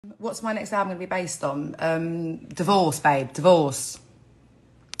What's my next album going to be based on? Divorce, babe, divorce.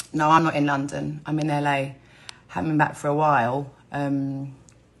 No, I'm not in London. I'm in LA. Haven't been back for a while,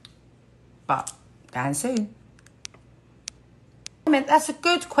 but going soon. I mean, that's a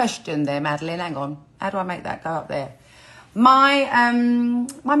good question there, Madeline. Hang on. How do I make that go up there? My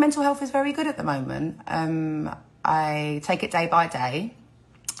mental health is very good at the moment. I take it day by day,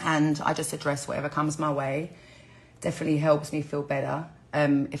 and I just address whatever comes my way. Definitely helps me feel better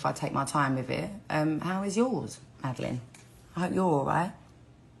if I take my time with it. How is yours, Madeline? I hope you're all right.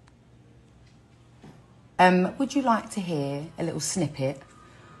 Would you like to hear a little snippet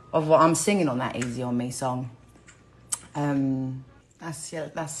of what I'm singing on that Easy On Me song? That's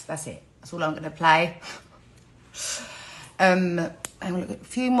it. That's all I'm going to play. And we'll look at a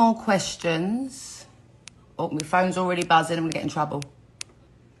few more questions. Oh, my phone's already buzzing. I'm going to get in trouble.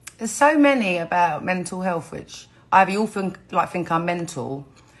 There's so many about mental health, which either you all think I'm mental,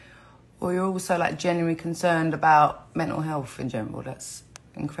 or you're also like genuinely concerned about mental health in general. That's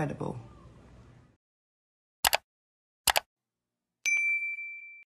incredible.